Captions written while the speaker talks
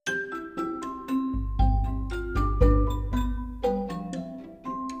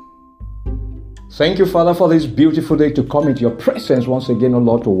Thank you, Father, for this beautiful day to come into your presence once again, O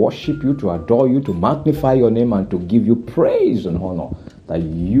Lord, to worship you, to adore you, to magnify your name, and to give you praise and honor that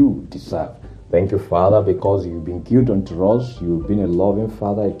you deserve. Thank you, Father, because you've been good unto us. You've been a loving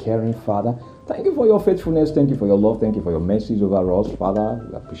Father, a caring Father. Thank you for your faithfulness. Thank you for your love. Thank you for your mercies over us, Father.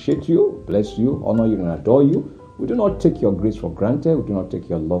 We appreciate you, bless you, honor you, and adore you. We do not take your grace for granted. We do not take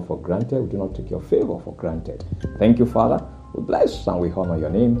your love for granted. We do not take your favor for granted. Thank you, Father. We bless and we honor your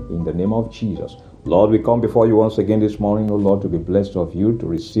name in the name of Jesus. Lord, we come before you once again this morning, O Lord, to be blessed of you, to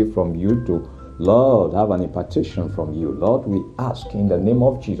receive from you, to, Lord, have an impartation from you. Lord, we ask in the name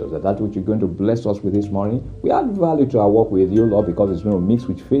of Jesus that which you're going to bless us with this morning, we add value to our work with you, Lord, because it's going to mix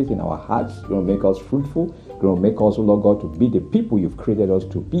with faith in our hearts. It's going to make us fruitful. It's going to make us, O Lord God, to be the people you've created us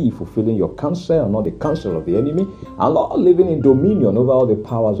to be, fulfilling your counsel and not the counsel of the enemy. And Lord, living in dominion over all the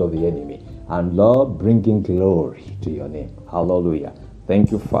powers of the enemy. And Lord, bringing glory to your name. Hallelujah.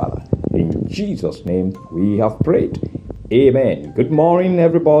 Thank you, Father. In Jesus' name we have prayed. Amen. Good morning,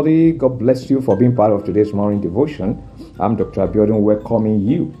 everybody. God bless you for being part of today's morning devotion. I'm Dr. Abiodun welcoming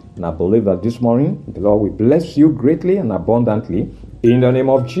you. And I believe that this morning, the Lord will bless you greatly and abundantly in the name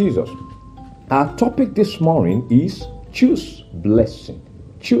of Jesus. Our topic this morning is choose blessing.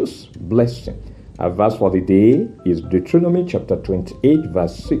 Choose blessing. Our verse for the day is Deuteronomy chapter 28,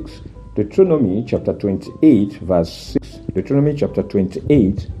 verse 6. Deuteronomy chapter 28, verse 6. Deuteronomy chapter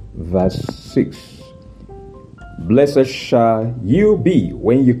 28, verse 6. Blessed shall you be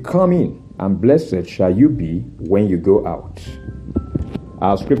when you come in, and blessed shall you be when you go out.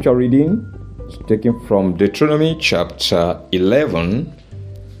 Our scripture reading is taken from Deuteronomy chapter 11,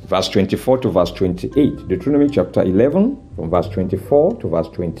 verse 24 to verse 28. Deuteronomy chapter 11, from verse 24 to verse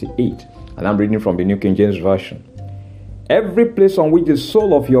 28. And I'm reading from the New King James Version. Every place on which the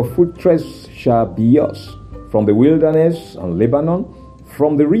sole of your foot treads shall be yours, from the wilderness and Lebanon,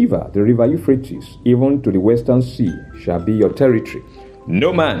 from the river Euphrates, even to the western sea, shall be your territory.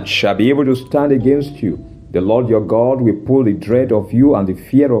 No man shall be able to stand against you. The Lord your God will put the dread of you and the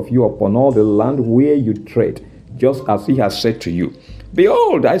fear of you upon all the land where you tread, just as he has said to you.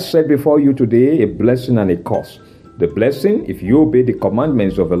 Behold, I set before you today a blessing and a curse. The blessing, if you obey the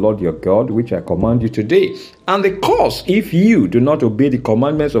commandments of the Lord your God, which I command you today. And the curse, if you do not obey the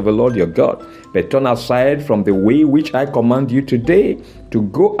commandments of the Lord your God, but turn aside from the way which I command you today, to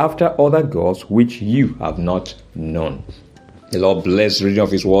go after other gods which you have not known. The Lord bless the reading of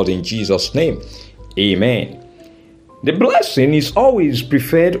his word in Jesus' name. Amen. The blessing is always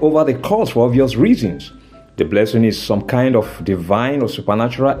preferred over the curse for obvious reasons. The blessing is some kind of divine or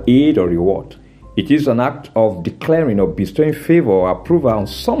supernatural aid or reward. It is an act of declaring or bestowing favor or approval on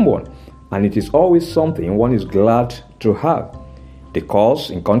someone, and it is always something one is glad to have. The curse,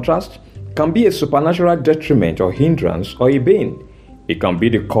 in contrast, can be a supernatural detriment or hindrance or a bane. It can be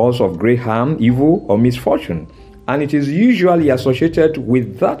the cause of great harm, evil, or misfortune, and it is usually associated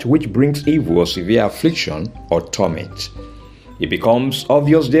with that which brings evil or severe affliction or torment. It becomes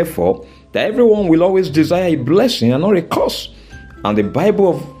obvious, therefore, that everyone will always desire a blessing and not a curse, and the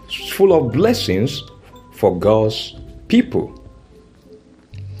Bible is full of blessings for God's people.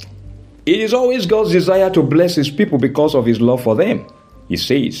 It is always God's desire to bless his people because of his love for them. He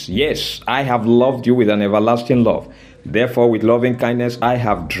says, yes, I have loved you with an everlasting love. Therefore, with loving kindness, I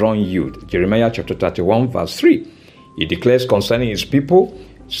have drawn you. Jeremiah chapter 31, verse 3. He declares concerning his people,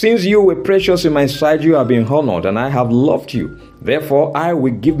 since you were precious in my sight, you have been honored, and I have loved you. Therefore, I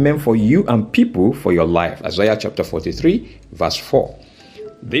will give men for you and people for your life. Isaiah chapter 43, verse 4.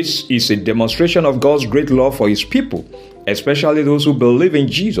 This is a demonstration of God's great love for his people, especially those who believe in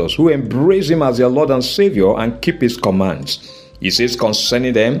Jesus, who embrace him as their Lord and Savior and keep his commands. He says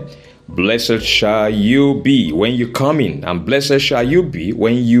concerning them, blessed shall you be when you come in, and blessed shall you be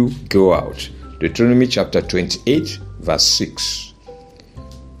when you go out. Deuteronomy chapter 28, verse 6.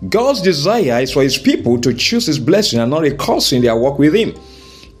 God's desire is for his people to choose his blessing and not a curse in their walk with him.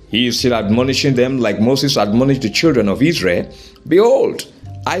 He is still admonishing them like Moses admonished the children of Israel. Behold,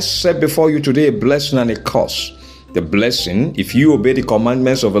 I set before you today a blessing and a curse. The blessing, if you obey the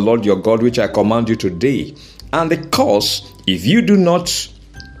commandments of the Lord your God, which I command you today. And the curse, if you do not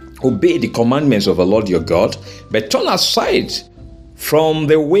obey the commandments of the Lord your God, but turn aside from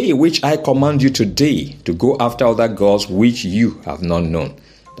the way which I command you today, to go after other gods which you have not known.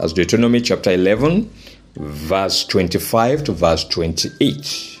 That's Deuteronomy chapter 11, verse 25 to verse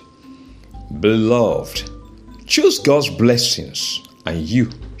 28. Beloved, choose God's blessings, and you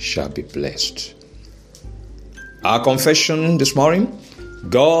shall be blessed. Our confession this morning,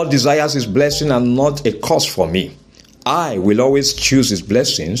 God desires his blessing and not a curse for me. I will always choose his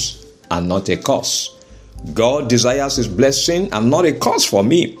blessings and not a curse. God desires his blessing and not a curse for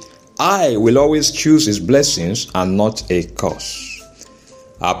me. I will always choose his blessings and not a curse.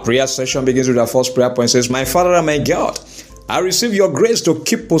 Our prayer session begins with our first prayer point. It says, my Father and my God, I receive your grace to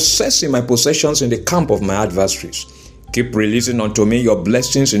keep possessing my possessions in the camp of my adversaries. Keep releasing unto me your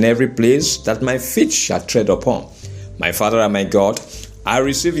blessings in every place that my feet shall tread upon. My Father and my God, I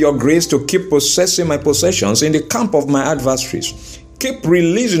receive your grace to keep possessing my possessions in the camp of my adversaries. Keep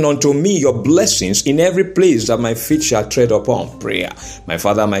releasing unto me your blessings in every place that my feet shall tread upon. Prayer. My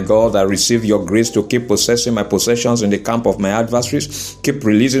Father, my God, I receive your grace to keep possessing my possessions in the camp of my adversaries. Keep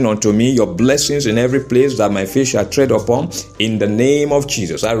releasing unto me your blessings in every place that my feet shall tread upon. In the name of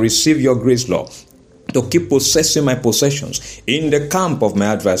Jesus, I receive your grace, Lord, to keep possessing my possessions in the camp of my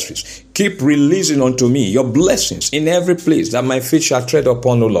adversaries. Keep releasing unto me your blessings in every place that my feet shall tread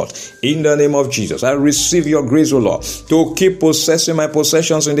upon, O Lord. In the name of Jesus, I receive your grace, O Lord, to keep possessing my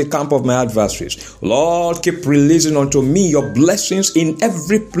possessions in the camp of my adversaries. Lord, keep releasing unto me your blessings in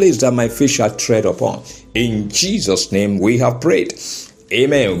every place that my feet shall tread upon. In Jesus' name we have prayed.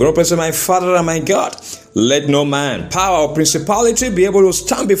 Amen. We're going to pray, say, my Father and my God, let no man, power, or principality be able to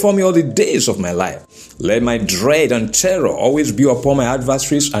stand before me all the days of my life. Let my dread and terror always be upon my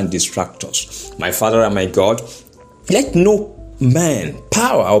adversaries and distractors. My Father and my God, let no man,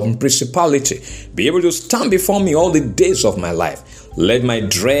 power, or principality be able to stand before me all the days of my life. Let my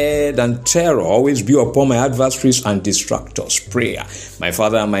dread and terror always be upon my adversaries and distractors. Prayer. My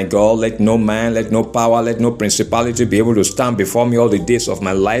Father and my God, let no man, let no power, let no principality be able to stand before me all the days of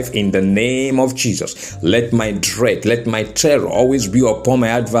my life in the name of Jesus. Let my dread, let my terror always be upon my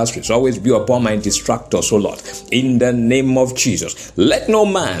adversaries, always be upon my distractors, O Lord, in the name of Jesus. Let no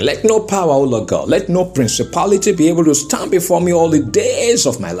man, let no power, O Lord God, let no principality be able to stand before me all the days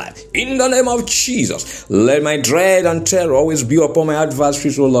of my life in the name of Jesus. Let my dread and terror always be upon my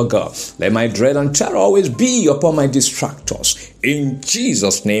adversaries, O Lord God. Let my dread and terror always be upon my distractors. In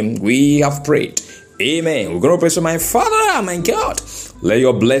Jesus' name we have prayed. Amen. We're going to pray to my Father and my God. Let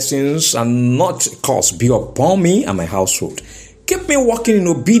your blessings and not curse be upon me and my household. Keep me walking in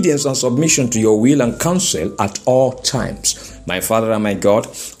obedience and submission to your will and counsel at all times. My Father and my God,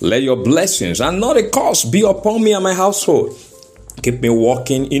 let your blessings and not a curse be upon me and my household. Keep me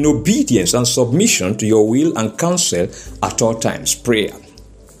walking in obedience and submission to your will and counsel at all times. Prayer.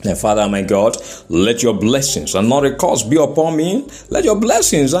 My Father, my God, let your blessings and not a curse be upon me. Let your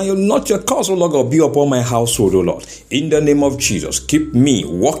blessings and not your curse, O Lord God, be upon my household, O Lord. In the name of Jesus, keep me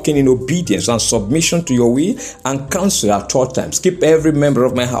walking in obedience and submission to your will and counsel at all times. Keep every member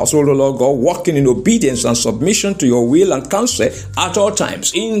of my household, O Lord God, walking in obedience and submission to your will and counsel at all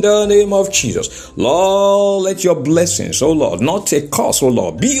times. In the name of Jesus, Lord, let your blessings, O Lord, not a curse, O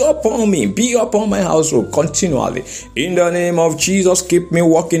Lord, be upon me, be upon my household continually. In the name of Jesus, keep me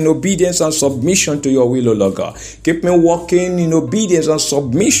walking in obedience and submission to your will, O Lord God. Keep me walking in obedience and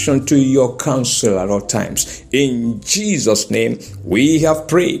submission to your counsel at all times. In Jesus' name, we have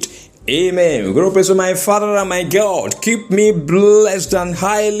prayed. Amen. We're going to pray to my Father and my God. Keep me blessed and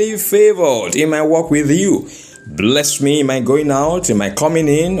highly favored in my walk with you. Bless me in my going out, in my coming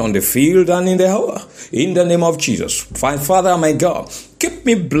in, on the field and in the house. In the name of Jesus. My Father, my God, keep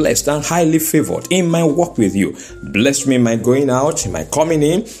me blessed and highly favored in my walk with you. Bless me in my going out, in my coming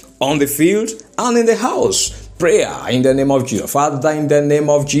in, on the field and in the house. Prayer in the name of Jesus. Father, in the name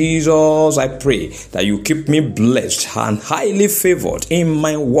of Jesus, I pray that you keep me blessed and highly favored in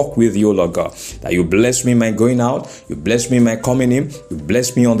my walk with you, Lord God. That you bless me in my going out, you bless me in my coming in, you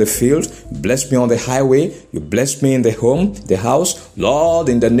bless me on the field, you bless me on the highway, you bless me in the home, the house. Lord,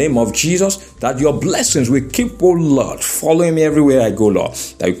 in the name of Jesus, that your blessings will keep, oh Lord, following me everywhere I go, Lord.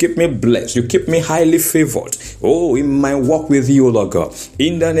 That you keep me blessed, you keep me highly favored, oh, in my walk with you, Lord God.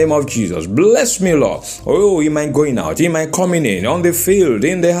 In the name of Jesus, bless me, Lord. Oh, in my going out, in my coming in, on the field,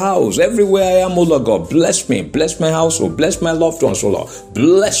 in the house, everywhere I am, O Lord God, bless me, bless my household, bless my loved ones, O Lord,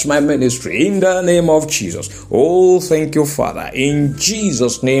 bless my ministry, in the name of Jesus. Oh, thank you, Father. In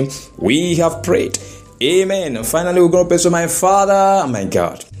Jesus' name, we have prayed. Amen. And finally, we're going to pray to my Father and my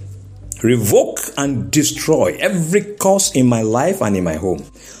God. Revoke and destroy every curse in my life and in my home.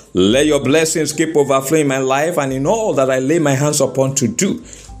 Let your blessings keep overflowing in my life and in all that I lay my hands upon to do.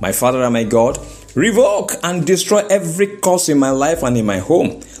 My Father and my God, revoke and destroy every curse in my life and in my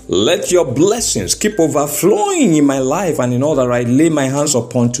home. Let your blessings keep overflowing in my life and in all that I lay my hands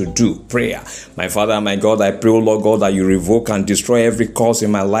upon to do. Prayer. My Father and my God, I pray, O Lord God, that you revoke and destroy every curse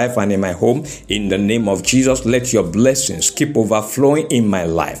in my life and in my home. In the name of Jesus, let your blessings keep overflowing in my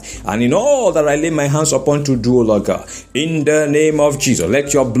life and in all that I lay my hands upon to do, O Lord God. In the name of Jesus,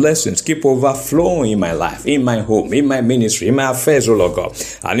 let your blessings keep overflowing in my life, in my home, in my ministry, in my affairs, O Lord God.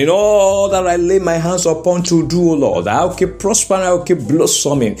 And in all that I lay my hands upon to do, O Lord, I'll keep prospering, I'll keep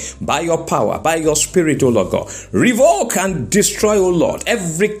blossoming morning, by your power, by your spirit, O Lord God. Revoke and destroy, O Lord,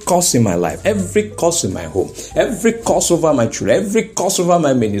 every curse in my life, every curse in my home, every curse over my children, every curse over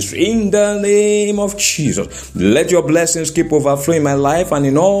my ministry. In the name of Jesus, let your blessings keep overflowing in my life and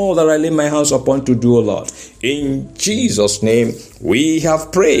in all that I lay my hands upon to do, O Lord. In Jesus' name, we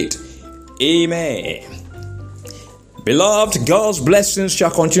have prayed. Amen. Beloved, God's blessings shall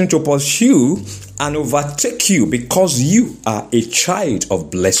continue to pursue and overtake you because you are a child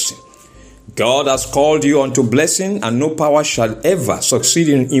of blessing. God has called you unto blessing, and no power shall ever succeed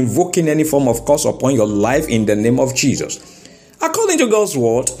in invoking any form of curse upon your life in the name of Jesus. According to God's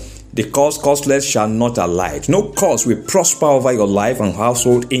word, the causeless shall not alight. No curse will prosper over your life and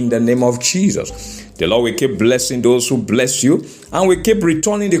household in the name of Jesus. The Lord will keep blessing those who bless you, and will keep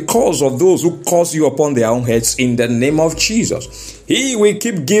returning the curse of those who curse you upon their own heads in the name of Jesus. He will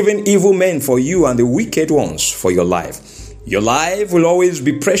keep giving evil men for you and the wicked ones for your life. Your life will always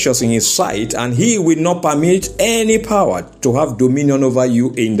be precious in His sight, and He will not permit any power to have dominion over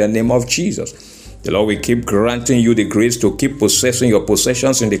you in the name of Jesus. The Lord will keep granting you the grace to keep possessing your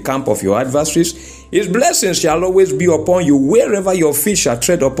possessions in the camp of your adversaries. His blessings shall always be upon you wherever your feet shall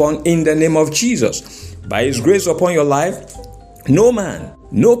tread upon in the name of Jesus. By His grace upon your life, no man,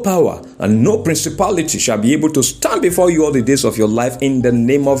 no power, and no principality shall be able to stand before you all the days of your life in the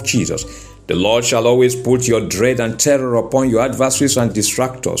name of Jesus. The Lord shall always put your dread and terror upon your adversaries and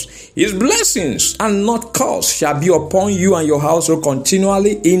distractors. His blessings and not curse shall be upon you and your household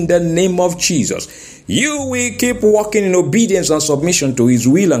continually in the name of Jesus. You will keep walking in obedience and submission to His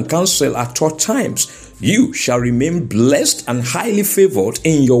will and counsel at all times. You shall remain blessed and highly favored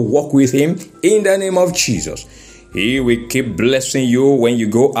in your walk with Him in the name of Jesus. He will keep blessing you when you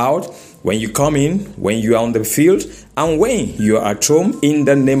go out, when you come in, when you are on the field, and when you are at home in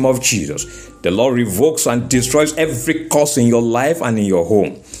the name of Jesus. The Lord revokes and destroys every curse in your life and in your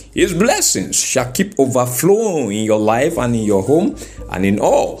home. His blessings shall keep overflowing in your life and in your home and in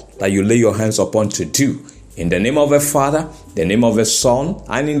all that you lay your hands upon to do. In the name of the Father, the name of the Son,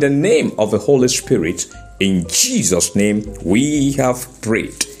 and in the name of the Holy Spirit, in Jesus' name we have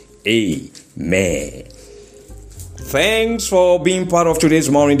prayed. Amen. Thanks for being part of today's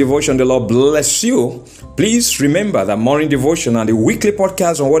morning devotion. The Lord bless you. Please remember that morning devotion and the weekly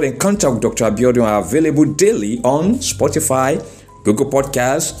podcast on Word Encounter with Dr. Abiodun are available daily on Spotify, Google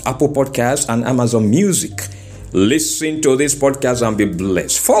Podcasts, Apple Podcasts, and Amazon Music. Listen to this podcast and be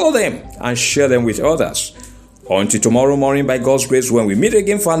blessed. Follow them and share them with others. Until tomorrow morning, by God's grace, when we meet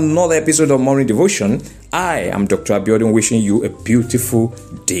again for another episode of Morning Devotion, I am Dr. Abiodun wishing you a beautiful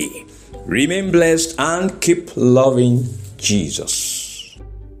day. Remain blessed and keep loving Jesus.